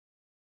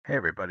Hey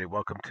everybody,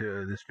 welcome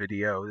to this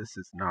video. This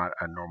is not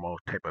a normal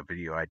type of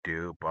video I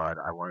do, but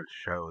I wanted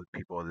to show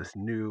people this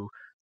new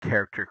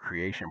character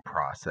creation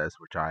process,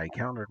 which I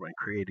encountered when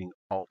creating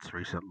alts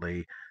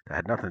recently that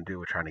had nothing to do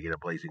with trying to get a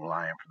blazing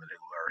lion from the new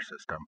lure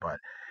system, but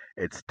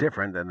it's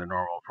different than the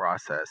normal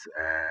process,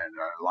 and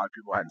a lot of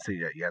people hadn't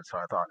seen it yet, so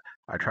I thought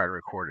I'd try to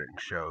record it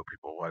and show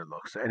people what it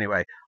looks. So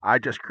anyway, I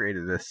just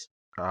created this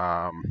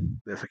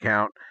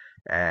account,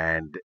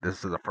 and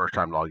this is the first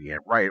time logging in.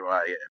 Right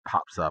away, it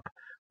pops up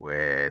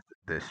with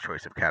this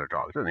choice of cat or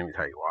dog. It doesn't even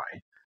tell you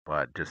why,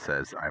 but just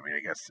says, I mean,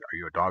 I guess, are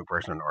you a dog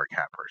person or a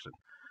cat person?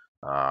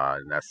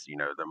 And that's,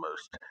 the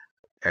most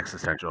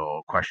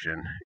existential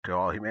question to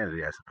all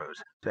humanity, I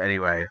suppose. So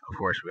anyway, of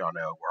course, we all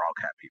know we're all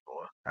cat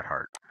people at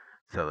heart.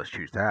 So let's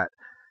choose that.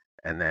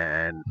 And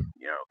then,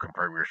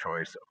 confirm your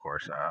choice. Of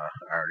course, I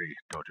already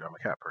told you I'm a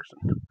cat person.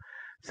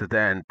 So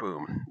then,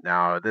 boom.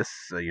 Now this,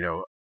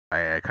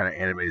 I kind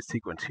of animated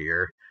sequence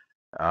here,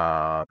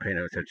 pay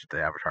no attention to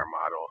the avatar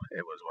model.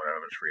 It was whatever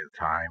was free at the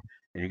time.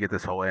 And you get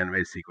this whole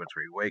animated sequence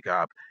where you wake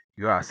up,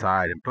 you go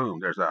outside, and boom,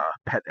 there's a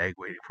pet egg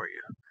waiting for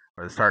you,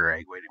 or the starter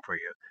egg waiting for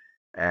you.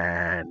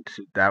 And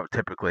that would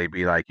typically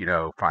be like,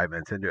 5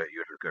 minutes into it, you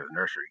would just go to the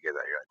nursery, get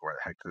that. You're like, where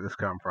the heck did this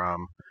come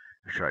from?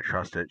 Should I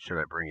trust it? Should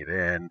I bring it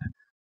in?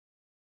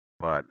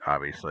 But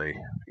obviously,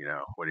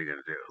 what are you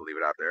going to do? Leave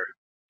it out there?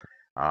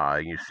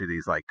 You see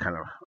these like kind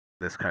of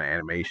this kind of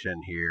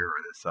animation here,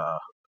 or this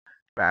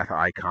bath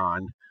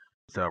icon.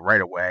 So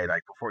right away,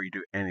 like before you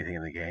do anything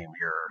in the game,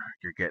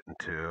 you're getting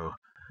to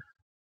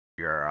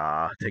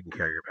you're taking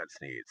care of your pet's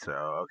needs. So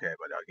okay,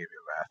 but I'll give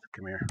you a bath.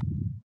 Come here.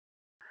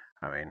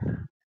 I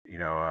mean, you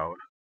know,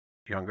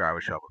 younger I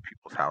would show up at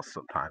people's house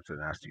sometimes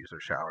and ask to use their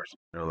showers.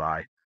 No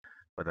lie,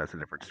 but that's a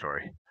different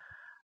story.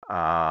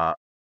 Uh,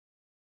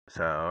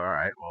 so all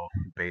right, well,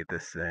 bathe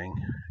this thing.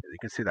 You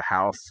can see the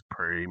house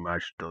pretty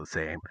much still the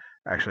same.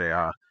 Actually,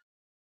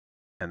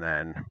 and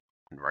then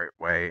right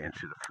way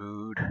into the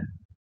food.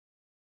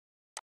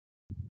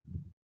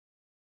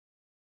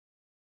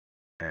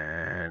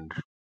 And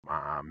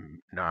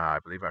no, I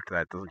believe after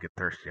that it doesn't get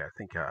thirsty. I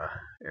think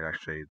it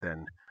actually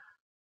then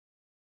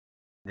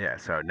yeah.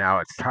 So now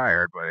it's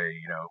tired, but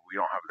we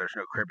don't have there's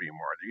no crib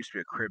anymore. There used to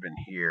be a crib in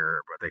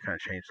here, but they kind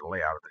of changed the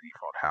layout of the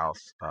default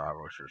house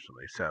most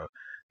recently. So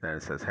then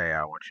it says, hey,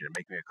 I want you to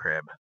make me a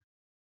crib.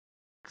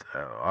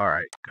 So all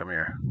right, come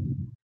here,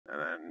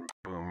 and then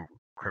boom,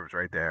 crib's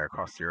right there.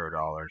 Costs $0.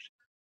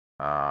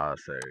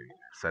 So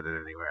set it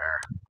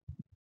anywhere,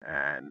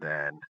 and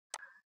then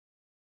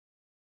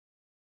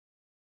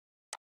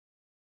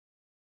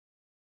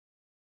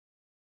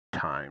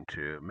time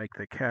to make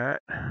the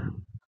cat.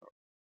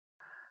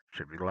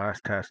 Should be the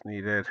last task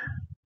needed.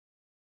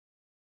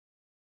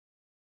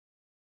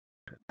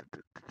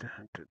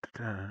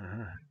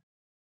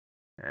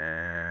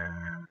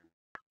 And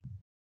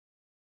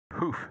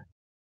poof,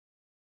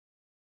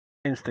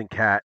 instant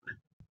cat.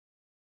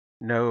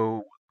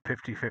 No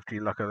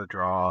 50-50 luck of the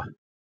draw.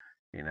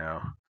 You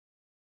know,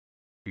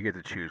 you get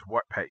to choose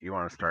what pet you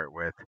want to start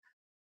with.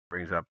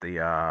 Brings up the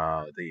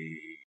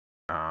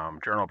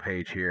journal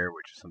page here,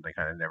 which is something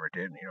I never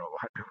did. A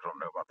lot of people don't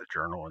know about the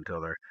journal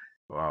until they're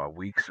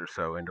weeks or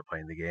so into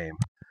playing the game.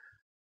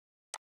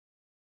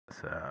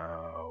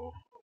 So,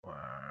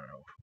 where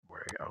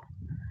we go?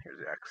 Here's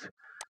the X.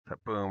 So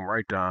boom,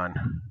 right done.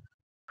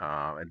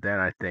 And then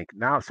I think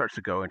now it starts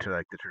to go into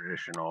like the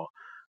traditional.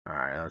 All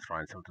right, let's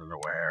find something to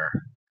wear.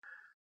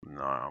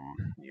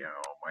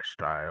 My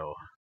style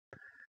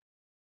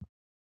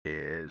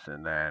is,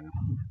 and then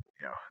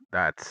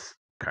that's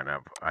kind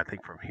of. I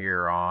think from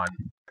here on,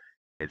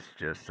 it's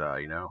just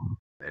it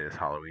is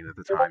Halloween at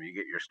the time. You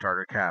get your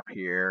starter cap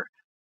here,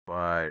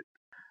 but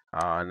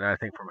and then I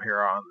think from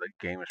here on the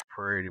game is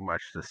pretty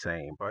much the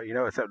same. But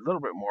it's a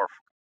little bit more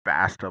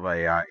fast of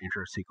a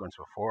intro sequence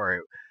before.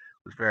 It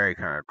was very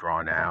kind of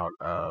drawn out.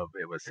 Of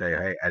it would say,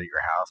 "Hey, edit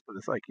your house," but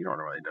it's like you don't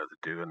really know what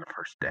to do in the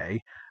first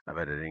day of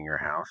editing your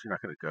house. You're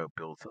not going to go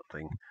build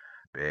something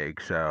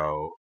big.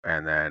 So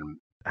and then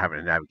having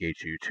to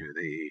navigate you to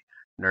the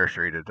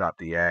nursery to adopt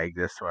the egg.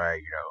 This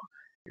way,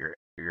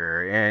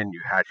 you're in.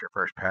 You hatch your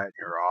first pet. And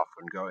you're off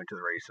and go into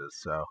the races.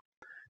 So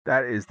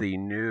that is the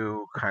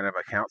new kind of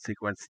account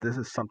sequence. This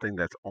is something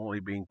that's only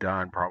being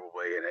done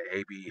probably in an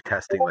A/B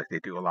testing, like they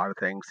do a lot of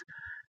things,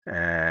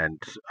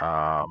 and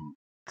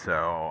so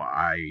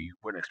I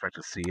wouldn't expect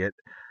to see it.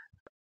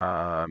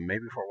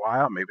 Maybe for a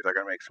while. Maybe they're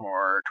gonna make some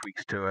more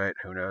tweaks to it.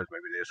 Who knows?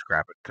 Maybe they just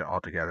scrap it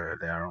altogether.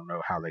 I don't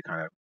know how they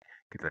kind of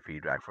get the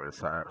feedback for this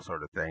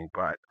sort of thing,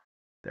 but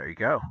there you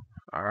go.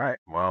 All right.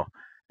 Well,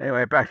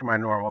 anyway, back to my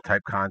normal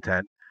type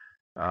content.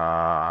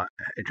 Uh,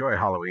 Enjoy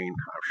Halloween.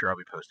 I'm sure I'll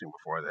be posting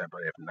before then,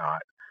 but if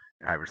not,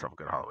 have yourself a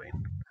good Halloween.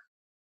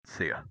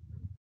 See ya.